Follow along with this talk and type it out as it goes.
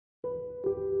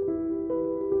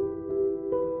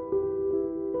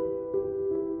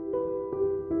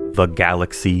The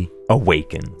Galaxy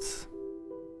Awakens.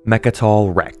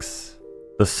 Mecatol Rex,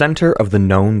 the center of the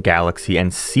known galaxy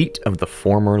and seat of the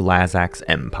former Lazax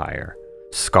Empire.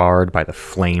 Scarred by the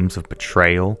flames of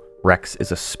betrayal, Rex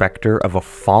is a specter of a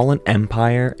fallen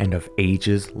empire and of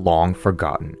ages long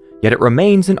forgotten, yet it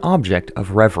remains an object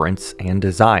of reverence and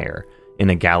desire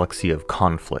in a galaxy of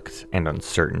conflict and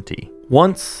uncertainty.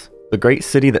 Once, the great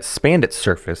city that spanned its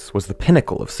surface was the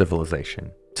pinnacle of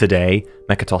civilization. Today,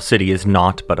 Mecatol City is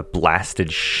naught but a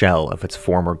blasted shell of its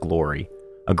former glory,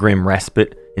 a grim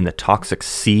respite in the toxic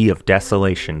sea of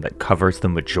desolation that covers the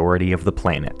majority of the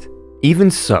planet.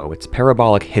 Even so, its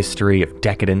parabolic history of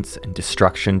decadence and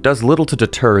destruction does little to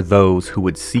deter those who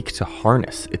would seek to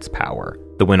harness its power.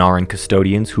 The Winaran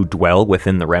custodians who dwell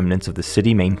within the remnants of the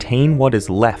city maintain what is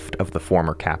left of the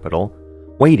former capital,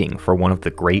 waiting for one of the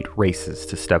great races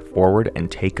to step forward and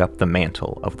take up the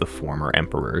mantle of the former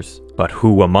emperors. But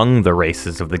who among the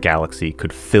races of the galaxy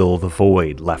could fill the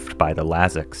void left by the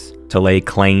Lazax? To lay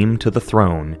claim to the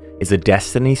throne is a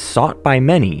destiny sought by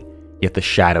many, yet the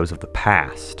shadows of the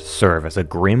past serve as a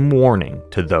grim warning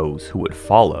to those who would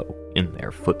follow in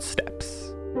their footsteps.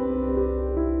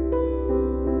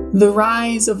 The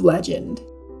Rise of Legend.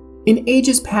 In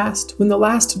ages past, when the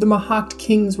last of the Mahakt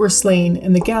kings were slain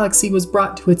and the galaxy was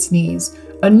brought to its knees,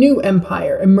 a new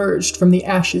empire emerged from the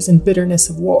ashes and bitterness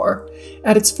of war.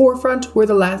 At its forefront were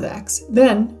the Lazax,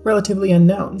 then relatively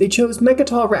unknown. They chose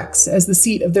Mecatol Rex as the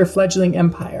seat of their fledgling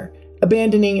empire,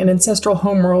 abandoning an ancestral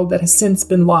homeworld that has since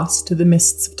been lost to the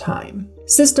mists of time.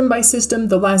 System by system,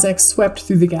 the Lazax swept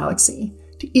through the galaxy.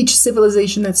 To each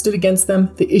civilization that stood against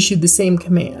them, they issued the same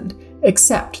command: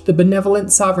 accept the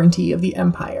benevolent sovereignty of the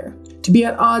Empire. To be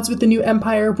at odds with the new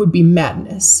Empire would be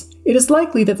madness. It is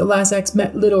likely that the Lazax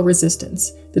met little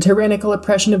resistance. The tyrannical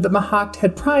oppression of the Mahakt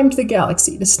had primed the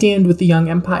galaxy to stand with the young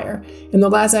Empire, and the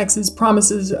Lazax's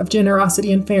promises of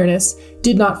generosity and fairness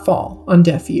did not fall on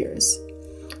deaf ears.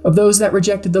 Of those that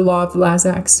rejected the law of the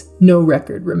Lazax, no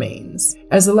record remains.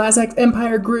 As the Lazax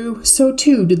Empire grew, so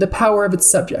too did the power of its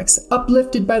subjects,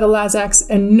 uplifted by the Lazax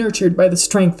and nurtured by the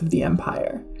strength of the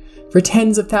Empire. For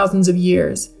tens of thousands of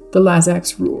years, the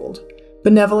Lazax ruled.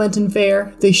 Benevolent and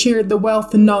fair, they shared the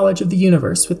wealth and knowledge of the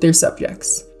universe with their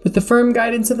subjects. With the firm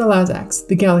guidance of the Lazax,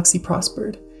 the galaxy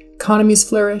prospered. Economies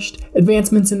flourished,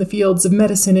 advancements in the fields of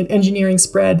medicine and engineering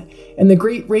spread, and the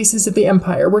great races of the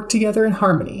Empire worked together in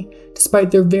harmony,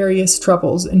 despite their various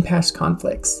troubles and past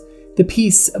conflicts. The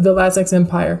peace of the Lazax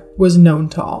Empire was known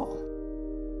to all.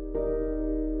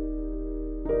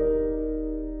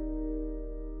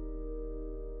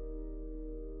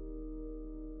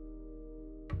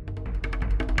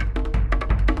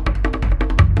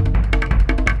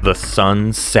 The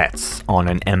sun sets on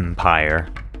an empire.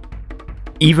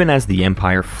 Even as the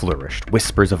empire flourished,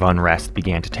 whispers of unrest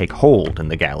began to take hold in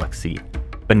the galaxy.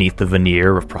 Beneath the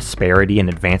veneer of prosperity and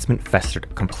advancement festered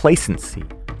a complacency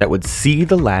that would see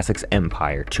the Lazax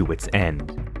Empire to its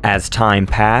end. As time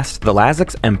passed, the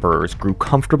Lazax emperors grew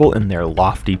comfortable in their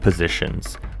lofty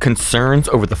positions. Concerns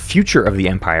over the future of the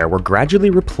empire were gradually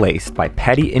replaced by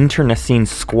petty internecine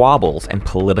squabbles and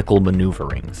political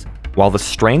maneuverings. While the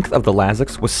strength of the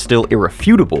Lazax was still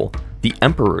irrefutable, the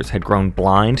emperors had grown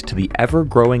blind to the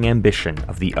ever-growing ambition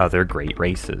of the other great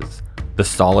races. The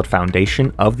solid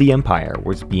foundation of the empire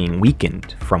was being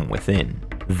weakened from within.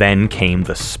 Then came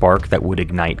the spark that would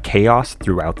ignite chaos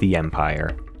throughout the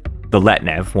empire. The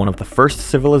Letnev, one of the first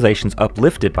civilizations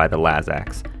uplifted by the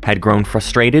Lazax, had grown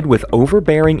frustrated with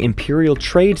overbearing imperial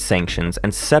trade sanctions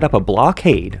and set up a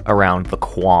blockade around the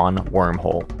Quan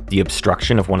wormhole. The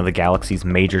obstruction of one of the galaxy's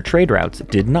major trade routes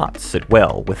did not sit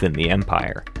well within the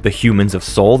empire. The humans of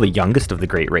Sol, the youngest of the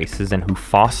great races and who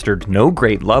fostered no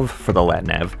great love for the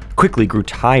Letnev, quickly grew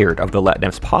tired of the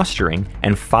Letnev's posturing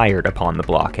and fired upon the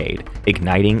blockade,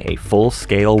 igniting a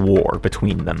full-scale war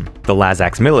between them. The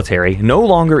Lazax military, no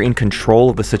longer in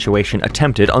control of the situation,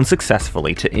 attempted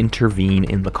unsuccessfully to intervene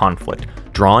in the conflict,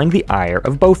 drawing the ire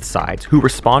of both sides, who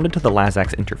responded to the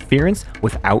Lazax interference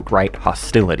with outright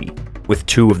hostility. With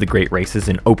two of the great races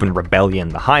in open rebellion,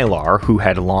 the Hylar, who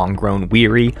had long grown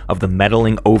weary of the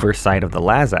meddling oversight of the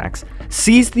Lazax,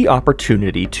 seized the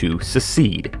opportunity to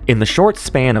secede. In the short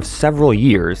span of several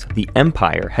years, the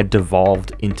Empire had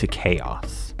devolved into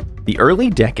chaos. The early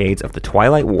decades of the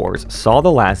Twilight Wars saw the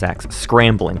Lazax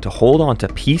scrambling to hold on to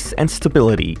peace and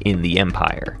stability in the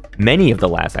Empire. Many of the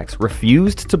Lazax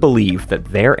refused to believe that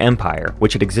their empire,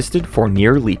 which had existed for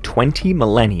nearly 20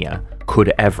 millennia,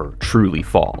 could ever truly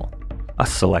fall. A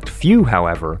select few,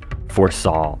 however,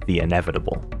 foresaw the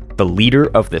inevitable. The The leader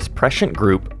of this prescient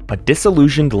group, a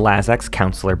disillusioned Lazax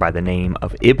counselor by the name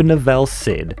of Ibn-Avel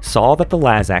Cid, saw that the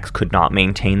Lazax could not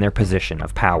maintain their position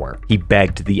of power. He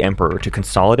begged the Emperor to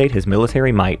consolidate his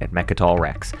military might at Mekhital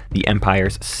Rex, the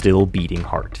Empire's still beating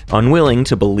heart. Unwilling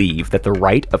to believe that the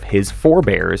right of his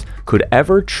forebears could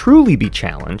ever truly be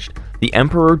challenged, the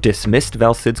Emperor dismissed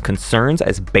Velcid's concerns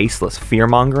as baseless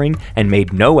fear-mongering and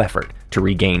made no effort to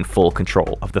regain full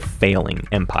control of the failing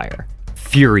Empire.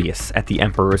 Furious at the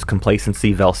Emperor's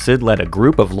complacency, Velcid led a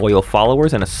group of loyal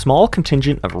followers and a small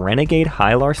contingent of renegade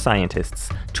Hylar scientists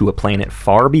to a planet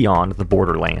far beyond the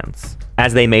borderlands.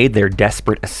 As they made their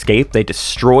desperate escape, they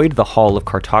destroyed the Hall of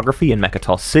Cartography in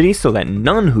Mekhital City so that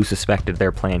none who suspected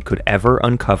their plan could ever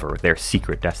uncover their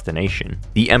secret destination.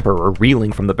 The Emperor,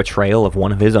 reeling from the betrayal of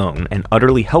one of his own and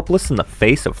utterly helpless in the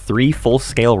face of 3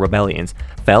 full-scale rebellions,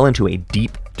 fell into a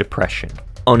deep depression.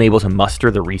 Unable to muster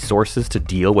the resources to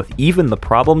deal with even the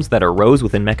problems that arose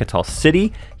within Mekhital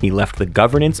City, he left the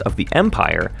governance of the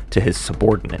Empire to his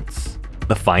subordinates.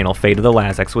 The final fate of the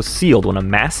Lazax was sealed when a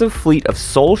massive fleet of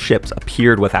Sol ships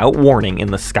appeared without warning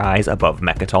in the skies above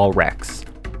Mekhital Rex.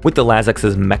 With the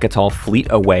Lazax's Mekhital fleet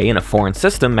away in a foreign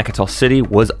system, Mekhital City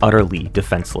was utterly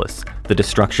defenseless. The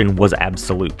destruction was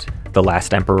absolute. The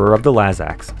last emperor of the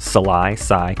Lazax, Salai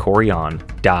Sai Corian,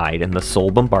 died in the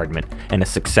Sol bombardment, and a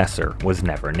successor was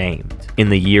never named. In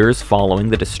the years following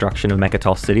the destruction of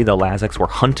Mekhital City, the Lazax were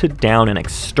hunted down and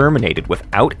exterminated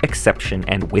without exception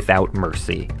and without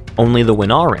mercy. Only the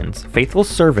Winarans, faithful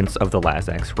servants of the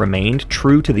Lazax, remained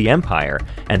true to the Empire,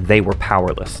 and they were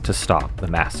powerless to stop the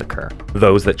massacre.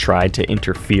 Those that tried to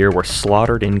interfere were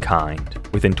slaughtered in kind.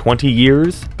 Within 20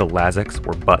 years, the Lazax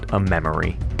were but a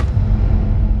memory.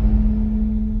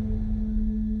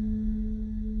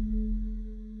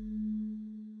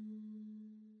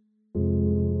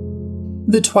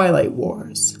 The Twilight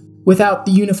Wars. Without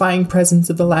the unifying presence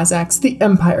of the Lazax, the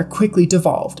Empire quickly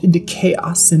devolved into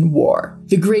chaos and war.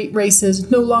 The great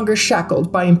races, no longer shackled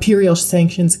by imperial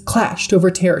sanctions, clashed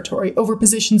over territory, over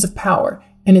positions of power,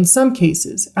 and in some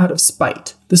cases, out of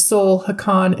spite. The Sol,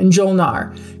 Hakan, and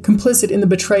Jolnar, complicit in the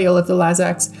betrayal of the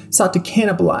Lazax, sought to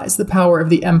cannibalize the power of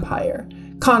the Empire.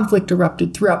 Conflict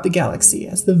erupted throughout the galaxy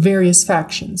as the various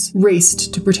factions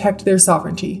raced to protect their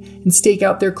sovereignty and stake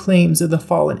out their claims of the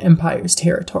fallen Empire's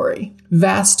territory.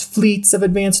 Vast fleets of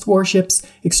advanced warships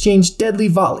exchanged deadly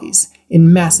volleys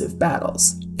in massive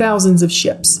battles. Thousands of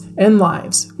ships and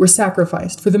lives were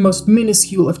sacrificed for the most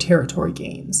minuscule of territory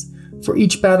gains. For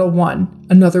each battle won,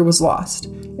 another was lost,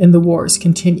 and the wars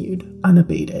continued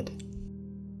unabated.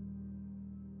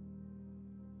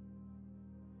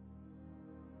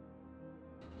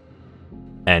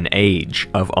 An age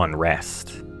of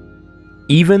unrest.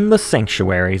 Even the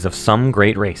sanctuaries of some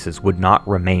great races would not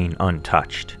remain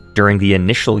untouched. During the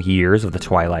initial years of the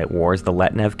Twilight Wars, the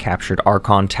Letnev captured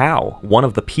Archon Tau, one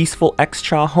of the peaceful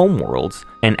Xcha homeworlds,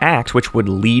 an act which would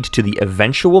lead to the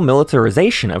eventual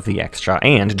militarization of the Xcha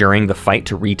and, during the fight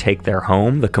to retake their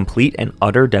home, the complete and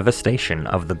utter devastation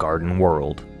of the Garden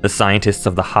World. The scientists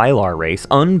of the Hylar race,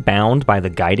 unbound by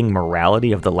the guiding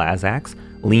morality of the Lazax,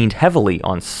 leaned heavily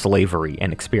on slavery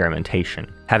and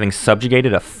experimentation. Having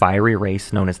subjugated a fiery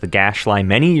race known as the Gashlai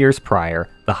many years prior,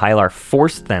 the Hylar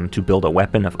forced them to build a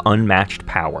weapon of unmatched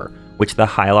power, which the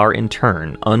Hylar in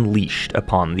turn unleashed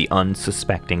upon the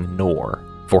unsuspecting Nor.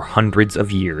 For hundreds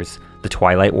of years, the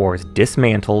Twilight Wars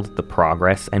dismantled the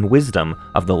progress and wisdom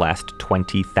of the last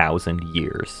 20,000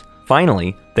 years.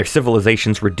 Finally, their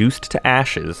civilizations reduced to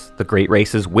ashes, the great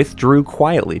races withdrew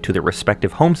quietly to their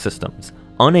respective home systems,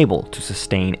 unable to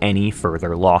sustain any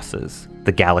further losses.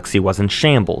 The galaxy was in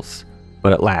shambles,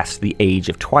 but at last the Age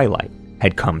of Twilight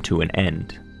had come to an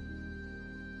end.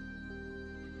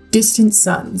 Distant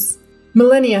suns.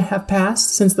 Millennia have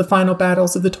passed since the final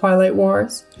battles of the Twilight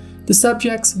Wars. The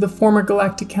subjects of the former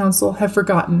Galactic Council have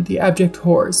forgotten the abject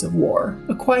horrors of war.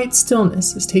 A quiet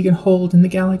stillness has taken hold in the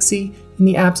galaxy in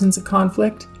the absence of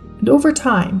conflict, and over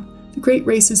time, the great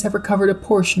races have recovered a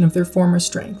portion of their former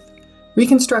strength.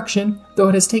 Reconstruction, though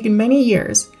it has taken many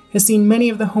years, has seen many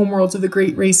of the homeworlds of the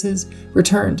great races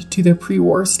returned to their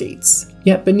pre-war states.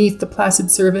 Yet beneath the placid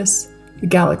surface, the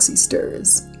galaxy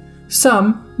stirs.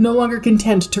 Some, no longer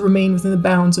content to remain within the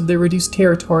bounds of their reduced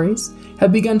territories,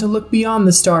 have begun to look beyond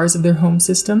the stars of their home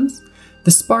systems. The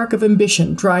spark of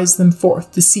ambition drives them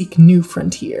forth to seek new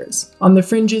frontiers. On the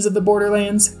fringes of the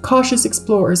borderlands, cautious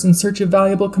explorers in search of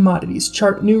valuable commodities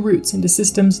chart new routes into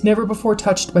systems never before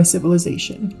touched by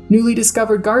civilization. Newly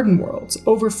discovered garden worlds,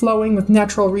 overflowing with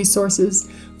natural resources,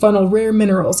 funnel rare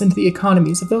minerals into the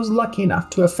economies of those lucky enough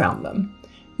to have found them.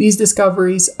 These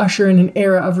discoveries usher in an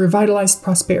era of revitalized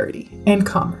prosperity and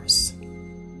commerce.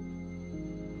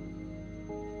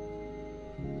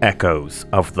 echoes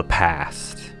of the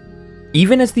past.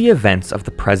 Even as the events of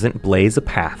the present blaze a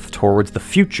path towards the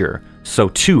future, so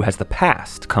too has the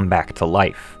past come back to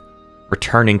life.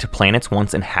 Returning to planets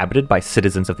once inhabited by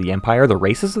citizens of the Empire, the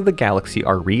races of the galaxy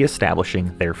are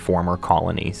re-establishing their former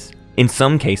colonies. In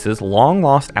some cases,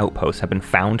 long-lost outposts have been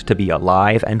found to be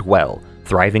alive and well,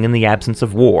 thriving in the absence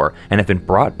of war, and have been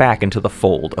brought back into the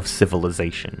fold of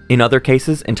civilization. In other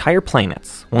cases, entire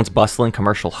planets, once bustling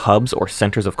commercial hubs or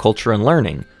centers of culture and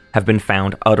learning, have been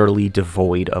found utterly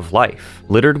devoid of life.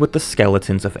 Littered with the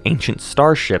skeletons of ancient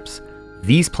starships,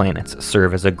 these planets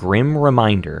serve as a grim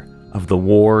reminder of the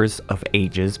wars of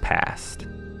ages past.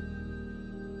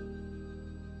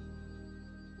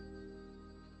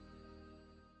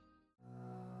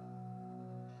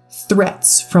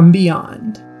 Threats from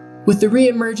beyond. With the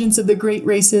re-emergence of the great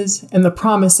races and the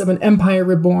promise of an empire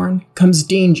reborn comes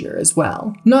danger as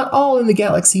well. Not all in the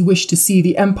galaxy wish to see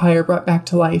the empire brought back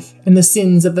to life, and the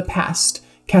sins of the past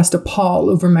cast a pall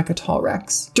over Mechatol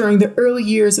Rex. During the early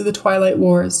years of the Twilight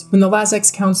Wars, when the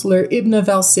Lazax counselor Ibn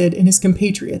Velsid and his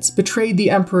compatriots betrayed the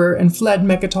Emperor and fled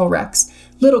Mechatol Rex,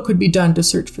 little could be done to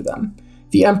search for them.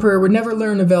 The Emperor would never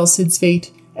learn of Velsid's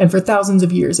fate, and for thousands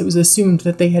of years it was assumed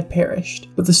that they had perished.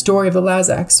 But the story of the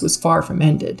Lazax was far from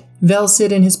ended.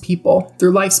 Velsid and his people,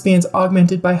 their lifespans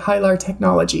augmented by Hylar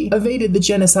technology, evaded the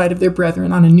genocide of their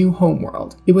brethren on a new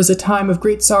homeworld. It was a time of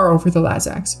great sorrow for the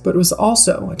Lazax, but it was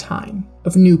also a time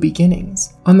of new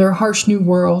beginnings. On their harsh new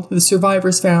world, the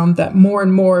survivors found that more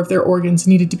and more of their organs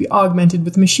needed to be augmented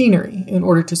with machinery in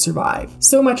order to survive.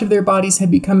 So much of their bodies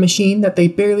had become machine that they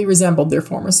barely resembled their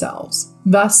former selves.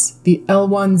 Thus, the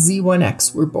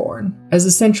L1Z1X were born. As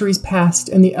the centuries passed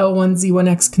and the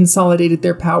L1Z1X consolidated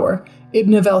their power,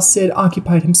 Ibn Velsid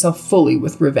occupied himself fully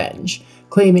with revenge,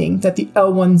 claiming that the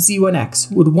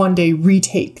L1Z1X would one day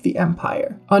retake the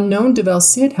Empire. Unknown to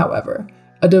Velsid, however,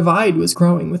 a divide was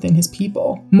growing within his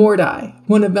people. Mordai,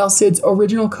 one of Velsid's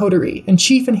original coterie and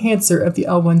chief enhancer of the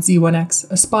L1Z1X,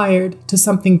 aspired to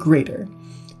something greater.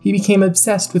 He became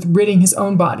obsessed with ridding his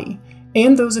own body,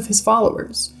 and those of his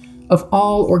followers, of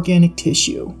all organic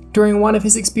tissue. During one of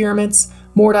his experiments,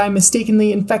 Mordai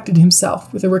mistakenly infected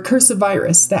himself with a recursive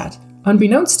virus that,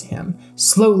 unbeknownst to him,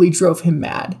 slowly drove him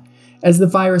mad. As the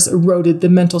virus eroded the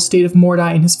mental state of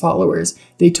Mordai and his followers,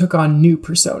 they took on new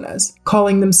personas.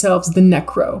 Calling themselves the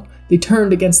Necro, they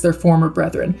turned against their former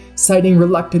brethren, citing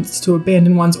reluctance to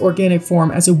abandon one's organic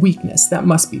form as a weakness that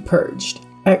must be purged.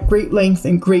 At great length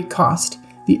and great cost,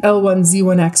 the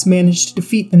L1Z1X managed to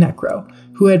defeat the Necro,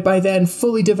 who had by then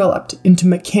fully developed into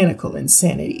mechanical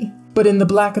insanity. But in the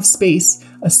black of space,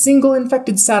 a single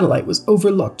infected satellite was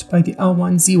overlooked by the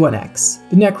L1Z1X.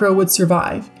 The Necro would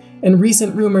survive, and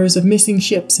recent rumors of missing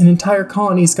ships and entire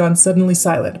colonies gone suddenly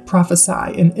silent prophesy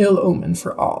an ill omen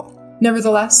for all.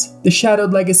 Nevertheless, the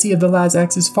shadowed legacy of the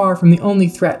Lazax is far from the only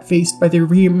threat faced by the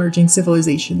re-emerging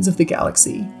civilizations of the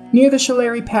galaxy. Near the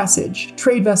Shalari Passage,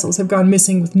 trade vessels have gone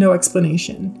missing with no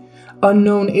explanation.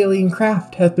 Unknown alien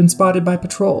craft have been spotted by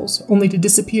patrols, only to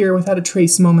disappear without a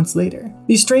trace moments later.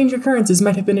 These strange occurrences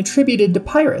might have been attributed to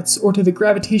pirates or to the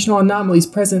gravitational anomalies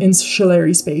present in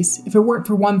Shalari space if it weren't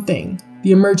for one thing: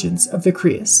 the emergence of the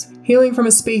Krius. Hailing from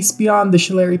a space beyond the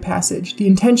Shalari Passage, the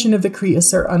intention of the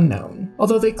Krius are unknown.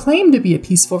 Although they claim to be a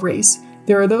peaceful race,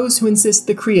 there are those who insist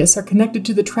the Krius are connected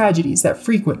to the tragedies that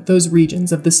frequent those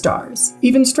regions of the stars.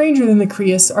 Even stranger than the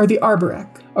Krius are the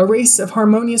Arborec, a race of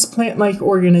harmonious plant-like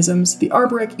organisms. The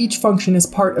Arborec each function as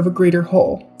part of a greater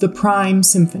whole, the Prime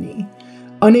Symphony.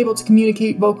 Unable to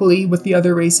communicate vocally with the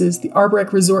other races, the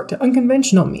Arborec resort to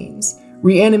unconventional means,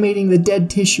 reanimating the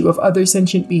dead tissue of other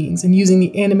sentient beings and using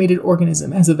the animated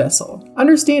organism as a vessel.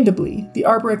 Understandably, the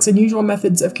Arborec's unusual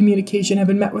methods of communication have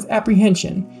been met with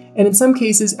apprehension, and in some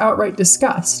cases outright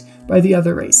disgust, by the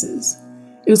other races.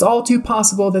 It is all too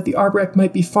possible that the Arborec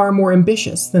might be far more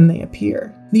ambitious than they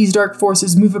appear. These dark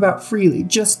forces move about freely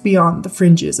just beyond the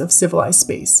fringes of civilized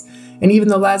space, and even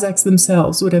the Lazax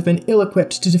themselves would have been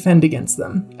ill-equipped to defend against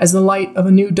them. As the light of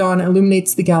a new dawn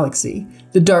illuminates the galaxy,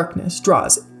 the darkness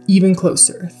draws even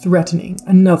closer, threatening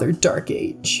another dark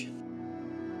age.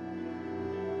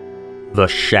 The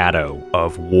shadow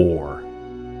of war.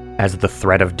 As the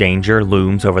threat of danger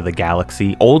looms over the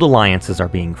galaxy, old alliances are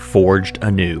being forged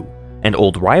anew, and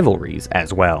old rivalries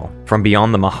as well. From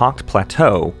beyond the Mahakt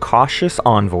Plateau, cautious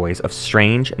envoys of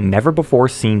strange,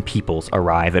 never-before-seen peoples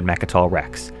arrive at Mechatol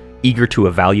Rex, eager to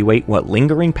evaluate what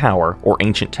lingering power or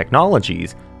ancient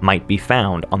technologies might be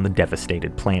found on the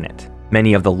devastated planet.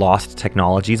 Many of the lost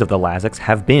technologies of the Lazax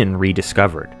have been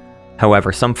rediscovered.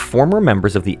 However, some former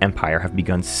members of the Empire have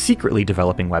begun secretly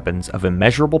developing weapons of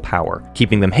immeasurable power,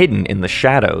 keeping them hidden in the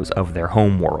shadows of their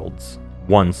homeworlds.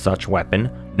 One such weapon,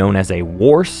 known as a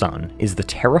War Sun, is the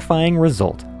terrifying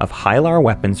result of Hylar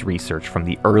weapons research from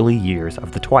the early years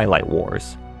of the Twilight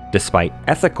Wars. Despite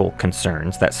ethical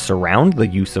concerns that surround the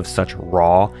use of such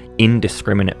raw,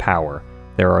 indiscriminate power,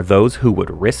 there are those who would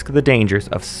risk the dangers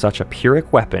of such a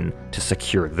Pyrrhic weapon to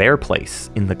secure their place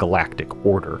in the galactic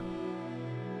order.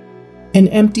 An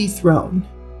empty throne.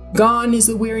 Gone is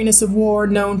the weariness of war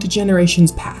known to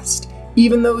generations past.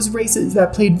 Even those races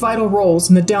that played vital roles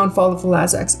in the downfall of the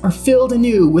Lazax are filled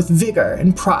anew with vigor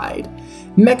and pride.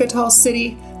 Mechatol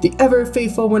City, the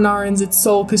ever-faithful Winarans, its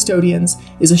sole custodians,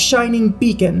 is a shining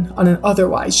beacon on an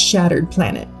otherwise shattered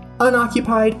planet.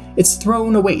 Unoccupied, its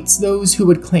throne awaits those who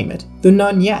would claim it, though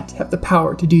none yet have the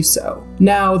power to do so.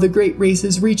 Now the great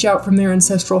races reach out from their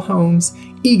ancestral homes,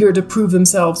 eager to prove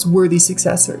themselves worthy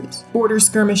successors. Border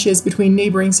skirmishes between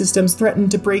neighboring systems threaten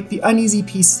to break the uneasy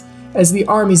peace as the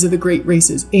armies of the great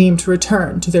races aim to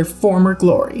return to their former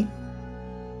glory.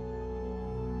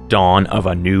 Dawn of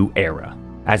a new era.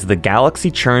 As the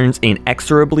galaxy churns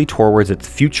inexorably towards its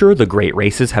future, the great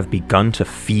races have begun to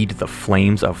feed the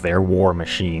flames of their war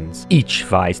machines. Each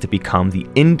vies to become the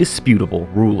indisputable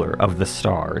ruler of the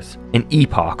stars. An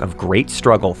epoch of great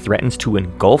struggle threatens to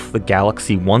engulf the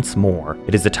galaxy once more.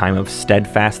 It is a time of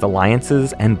steadfast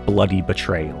alliances and bloody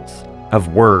betrayals,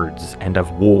 of words and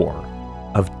of war,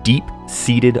 of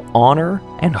deep-seated honor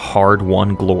and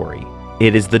hard-won glory.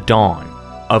 It is the dawn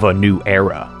of a new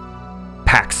era.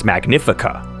 Pax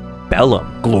Magnifica,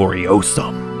 Bellum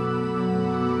Gloriosum.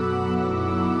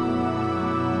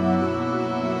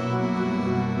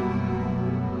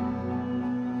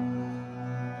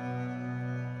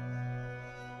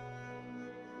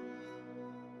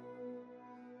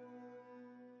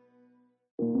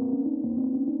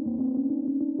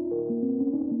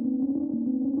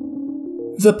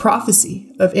 The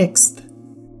Prophecy of Ixth.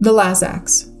 The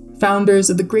Lazax,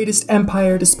 founders of the greatest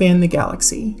empire to span the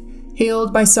galaxy.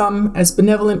 Hailed by some as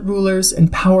benevolent rulers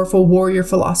and powerful warrior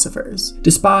philosophers,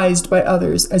 despised by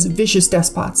others as vicious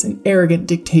despots and arrogant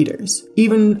dictators.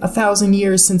 Even 1,000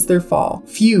 years since their fall,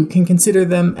 few can consider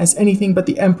them as anything but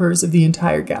the emperors of the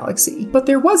entire galaxy. But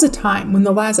there was a time when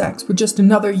the Lazax were just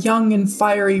another young and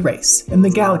fiery race, and the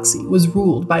galaxy was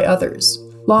ruled by others.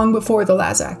 Long before the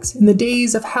Lazax, in the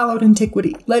days of hallowed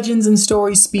antiquity, legends and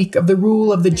stories speak of the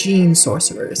rule of the gene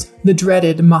sorcerers, the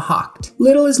dreaded Mahact.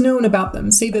 Little is known about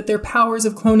them, save that their powers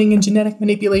of cloning and genetic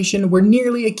manipulation were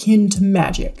nearly akin to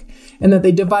magic, and that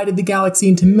they divided the galaxy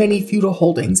into many feudal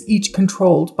holdings, each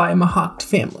controlled by a Mahact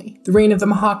family. The reign of the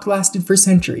Mahact lasted for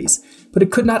centuries, but it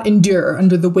could not endure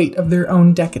under the weight of their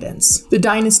own decadence. The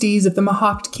dynasties of the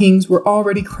Mahact kings were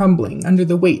already crumbling under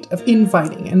the weight of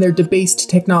infighting and their debased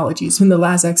technologies when the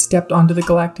Lazax stepped onto the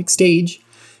galactic stage.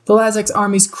 The Lazax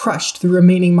armies crushed the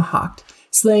remaining Mahact,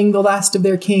 slaying the last of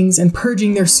their kings and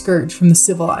purging their scourge from the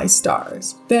civilized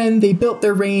stars. Then they built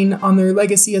their reign on their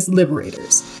legacy as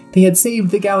liberators. They had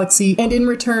saved the galaxy, and in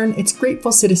return, its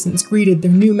grateful citizens greeted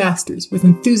their new masters with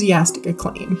enthusiastic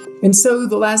acclaim. And so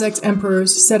the Lazax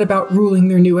emperors set about ruling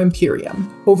their new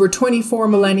imperium. Over 24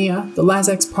 millennia, the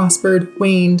Lazax prospered,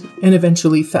 waned, and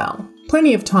eventually fell.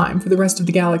 Plenty of time for the rest of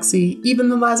the galaxy, even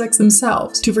the Lazax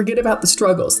themselves, to forget about the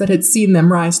struggles that had seen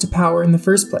them rise to power in the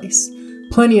first place.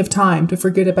 Plenty of time to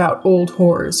forget about old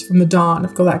horrors from the dawn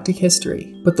of galactic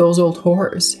history, but those old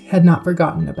horrors had not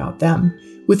forgotten about them.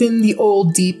 Within the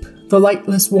old deep, the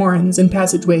lightless warrens and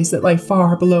passageways that lie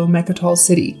far below Mechatol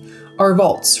City are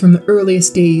vaults from the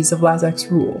earliest days of Lazax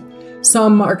rule.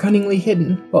 Some are cunningly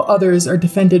hidden, while others are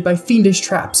defended by fiendish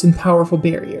traps and powerful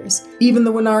barriers. Even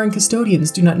the Winaran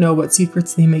custodians do not know what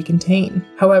secrets they may contain.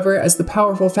 However, as the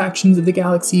powerful factions of the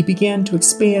galaxy began to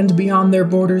expand beyond their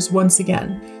borders once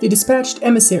again, they dispatched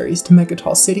emissaries to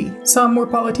Mechatol City. Some were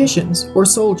politicians or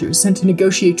soldiers sent to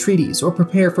negotiate treaties or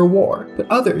prepare for war, but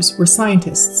others were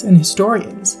scientists and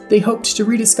historians. They hoped to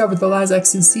rediscover the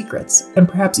Lazax's secrets, and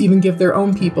perhaps even give their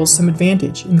own people some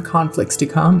advantage in the conflicts to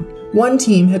come. One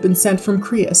team had been sent from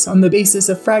Creus on the basis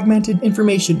of fragmented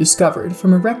information discovered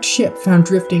from a wrecked ship found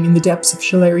drifting in the depths of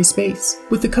Shalari space.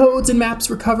 With the codes and maps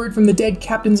recovered from the dead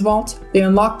captain's vault, they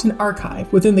unlocked an archive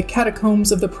within the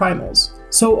catacombs of the Primals.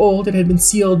 So old it had been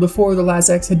sealed before the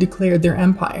Lazax had declared their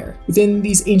empire. Within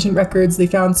these ancient records, they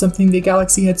found something the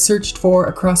galaxy had searched for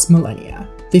across millennia.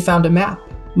 They found a map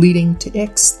leading to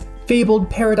Ixth, fabled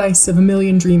paradise of a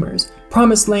million dreamers,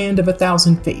 promised land of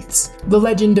 1,000 faiths. The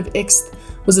legend of Ixth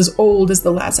was as old as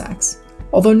the Lazax.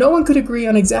 Although no one could agree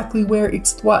on exactly where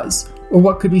Ixth was, or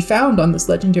what could be found on this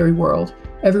legendary world,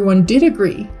 everyone did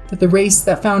agree that the race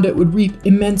that found it would reap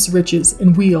immense riches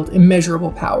and wield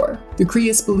immeasurable power. The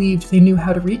Crius believed they knew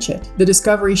how to reach it. The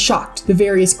discovery shocked the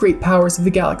various great powers of the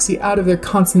galaxy out of their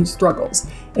constant struggles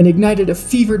and ignited a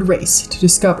fevered race to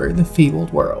discover the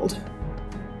fabled world.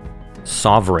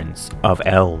 Sovereigns of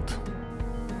Eld.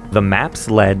 The maps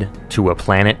led to a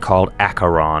planet called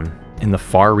Acheron in the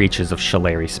far reaches of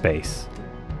Shalari space.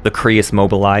 The Crius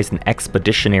mobilized an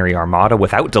expeditionary armada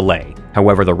without delay.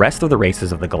 However, the rest of the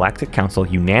races of the Galactic Council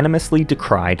unanimously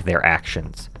decried their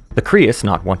actions. The Crius,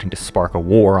 not wanting to spark a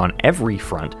war on every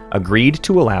front, agreed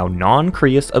to allow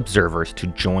non-Crius observers to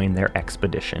join their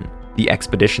expedition. The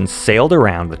expedition sailed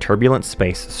around the turbulent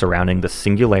space surrounding the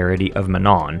singularity of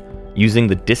Manon, using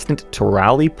the distant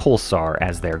Torali pulsar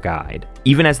as their guide.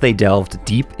 Even as they delved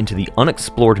deep into the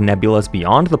unexplored nebulas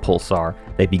beyond the pulsar,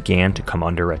 they began to come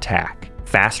under attack.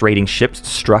 Fast-raiding ships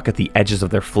struck at the edges of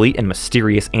their fleet, and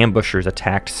mysterious ambushers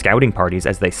attacked scouting parties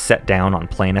as they set down on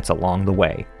planets along the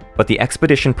way. But the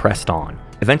expedition pressed on.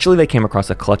 Eventually they came across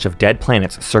a clutch of dead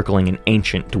planets circling an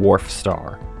ancient dwarf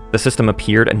star. The system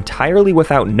appeared entirely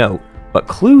without note, but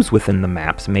clues within the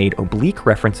maps made oblique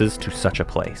references to such a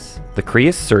place. The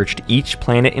Crius searched each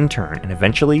planet in turn, and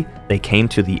eventually they came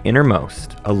to the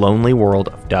innermost, a lonely world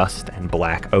of dust and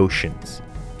black oceans.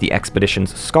 The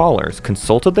expedition's scholars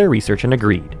consulted their research and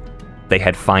agreed. They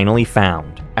had finally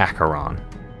found Acheron.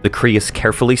 The Crius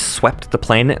carefully swept the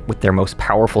planet with their most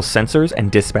powerful sensors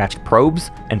and dispatched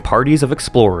probes and parties of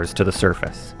explorers to the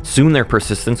surface. Soon their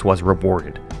persistence was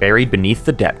rewarded. Buried beneath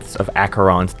the depths of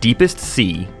Acheron's deepest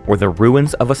sea were the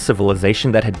ruins of a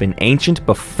civilization that had been ancient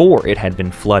before it had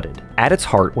been flooded. At its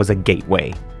heart was a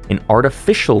gateway, an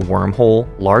artificial wormhole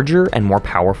larger and more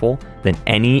powerful than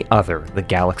any other the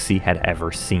galaxy had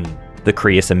ever seen. The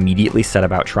Crius immediately set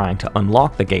about trying to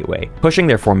unlock the gateway, pushing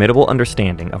their formidable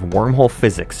understanding of wormhole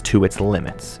physics to its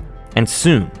limits. And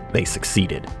soon, they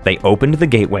succeeded. They opened the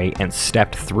gateway and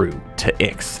stepped through to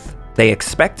Ixth. They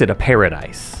expected a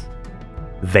paradise.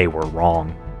 They were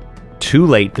wrong. Too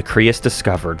late, the Crius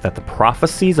discovered that the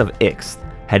prophecies of Ixth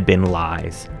had been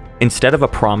lies. Instead of a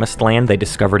promised land, they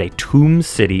discovered a tomb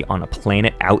city on a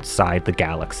planet outside the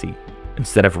galaxy.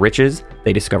 Instead of riches,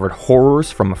 they discovered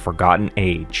horrors from a forgotten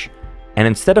age. And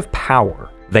instead of power,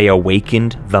 they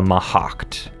awakened the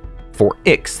Mahact. For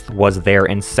Ixth was their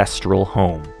ancestral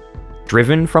home.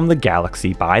 Driven from the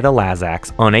galaxy by the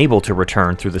Lazax, unable to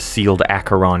return through the sealed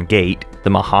Acheron gate, the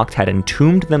Mahact had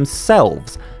entombed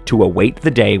themselves to await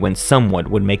the day when someone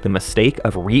would make the mistake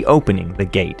of reopening the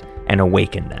gate and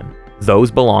awaken them. Those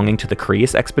belonging to the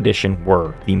Crius expedition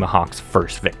were the Mahact's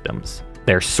first victims.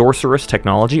 Their sorcerous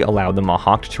technology allowed the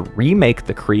Mahact to remake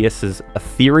the Crius'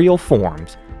 ethereal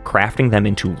forms, crafting them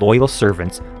into loyal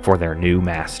servants for their new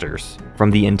masters. From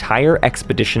the entire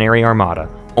expeditionary armada,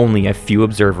 only a few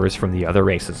observers from the other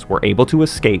races were able to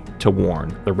escape to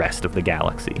warn the rest of the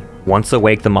galaxy. Once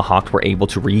awake, the Mahact were able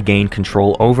to regain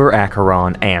control over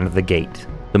Acheron and the gate.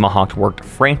 The Mahact worked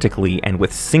frantically and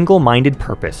with single-minded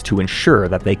purpose to ensure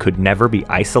that they could never be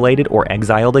isolated or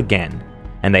exiled again,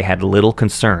 and they had little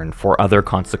concern for other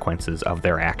consequences of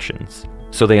their actions.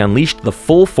 So they unleashed the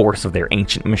full force of their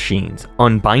ancient machines,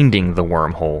 unbinding the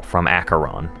wormhole from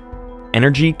Acheron.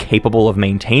 Energy capable of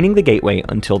maintaining the gateway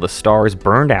until the stars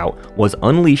burned out was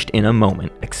unleashed in a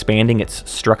moment, expanding its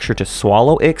structure to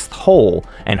swallow Ixth whole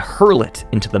and hurl it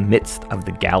into the midst of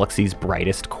the galaxy's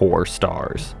brightest core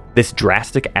stars. This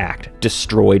drastic act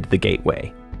destroyed the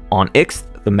gateway. On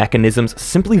Ixth, the mechanisms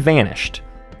simply vanished,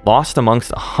 lost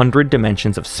amongst 100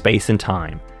 dimensions of space and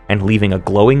time, and leaving a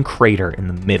glowing crater in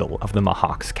the middle of the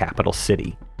Mahact's capital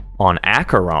city. On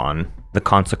Acheron, the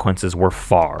consequences were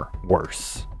far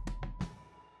worse.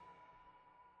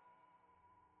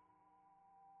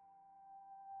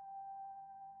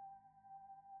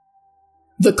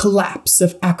 The collapse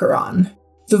of Acheron.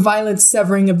 The violent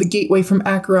severing of the gateway from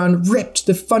Acheron ripped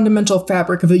the fundamental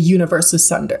fabric of the universe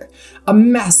asunder. A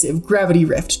massive gravity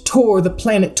rift tore the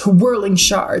planet to whirling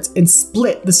shards and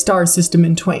split the star system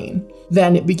in twain.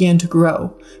 Then it began to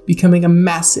grow, becoming a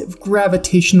massive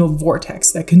gravitational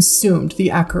vortex that consumed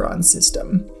the Acheron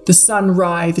system. The sun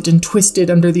writhed and twisted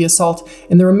under the assault,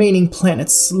 and the remaining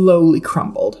planets slowly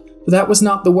crumbled. But that was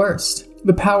not the worst.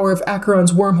 The power of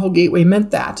Acheron's wormhole gateway meant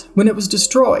that, when it was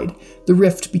destroyed, the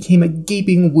rift became a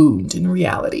gaping wound in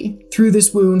reality. Through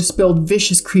this wound spilled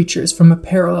vicious creatures from a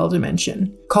parallel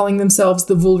dimension. Calling themselves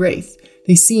the Vulwraith,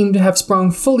 they seemed to have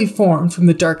sprung fully formed from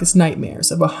the darkest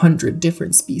nightmares of 100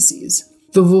 different species.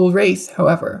 The Vulwraith,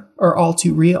 however, are all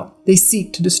too real. They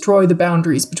seek to destroy the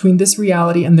boundaries between this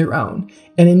reality and their own,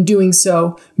 and in doing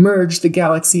so, merge the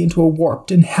galaxy into a warped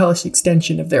and hellish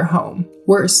extension of their home.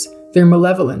 Worse, Their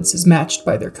malevolence is matched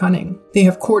by their cunning. They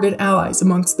have courted allies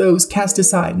amongst those cast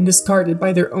aside and discarded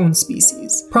by their own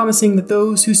species, promising that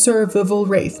those who serve the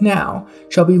Volwraith now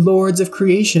shall be lords of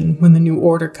creation when the new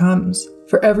order comes.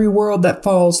 For every world that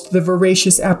falls to the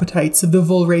voracious appetites of the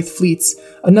Volwraith fleets,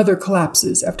 another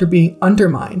collapses after being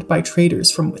undermined by traitors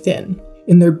from within.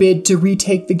 In their bid to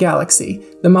retake the galaxy,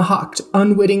 the Mahact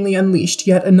unwittingly unleashed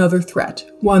yet another threat,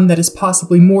 one that is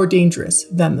possibly more dangerous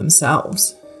than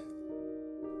themselves.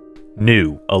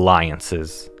 New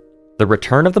alliances. The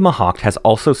return of the Mahact has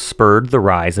also spurred the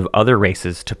rise of other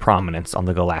races to prominence on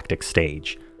the galactic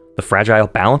stage. The fragile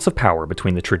balance of power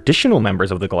between the traditional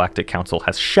members of the Galactic Council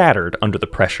has shattered under the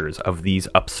pressures of these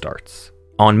upstarts.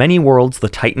 On many worlds, the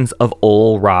Titans of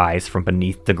Ol rise from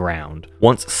beneath the ground.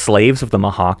 Once slaves of the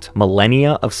Mahact,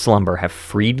 millennia of slumber have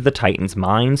freed the Titans'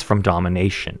 minds from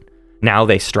domination. Now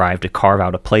they strive to carve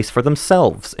out a place for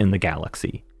themselves in the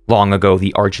galaxy. Long ago,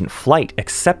 the Argent Flight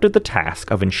accepted the task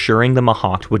of ensuring the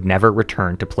Mahact would never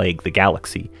return to plague the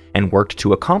galaxy, and worked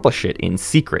to accomplish it in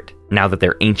secret. Now that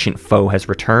their ancient foe has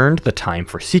returned, the time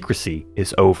for secrecy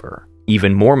is over.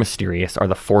 Even more mysterious are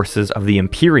the forces of the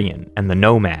Empyrean and the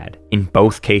Nomad. In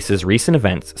both cases, recent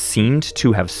events seemed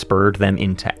to have spurred them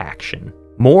into action.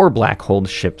 More Black Hole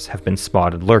ships have been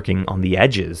spotted lurking on the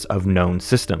edges of known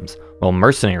systems, while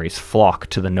mercenaries flock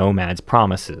to the Nomad's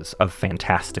promises of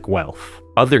fantastic wealth.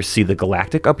 Others see the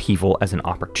galactic upheaval as an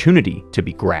opportunity to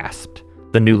be grasped.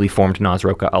 The newly formed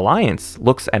Nasroka Alliance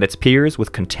looks at its peers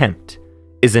with contempt.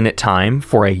 Isn't it time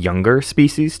for a younger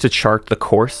species to chart the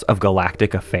course of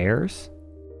galactic affairs?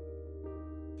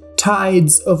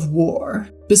 Tides of war.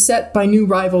 Beset by new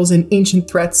rivals and ancient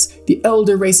threats, the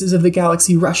elder races of the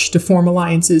galaxy rush to form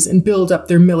alliances and build up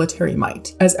their military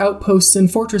might. As outposts and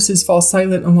fortresses fall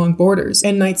silent along borders,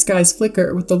 and night skies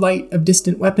flicker with the light of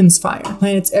distant weapons fire,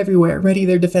 planets everywhere ready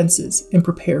their defenses and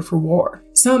prepare for war.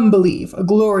 Some believe a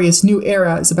glorious new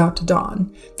era is about to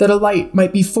dawn, that a light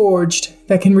might be forged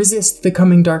that can resist the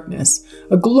coming darkness,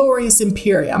 a glorious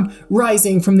imperium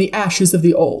rising from the ashes of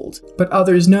the old. But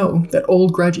others know that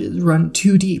old grudges run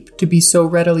too deep to be so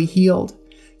readily healed.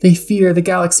 They fear the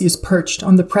galaxy is perched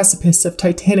on the precipice of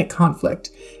titanic conflict,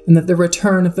 and that the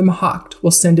return of the Mahact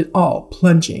will send it all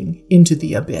plunging into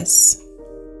the abyss.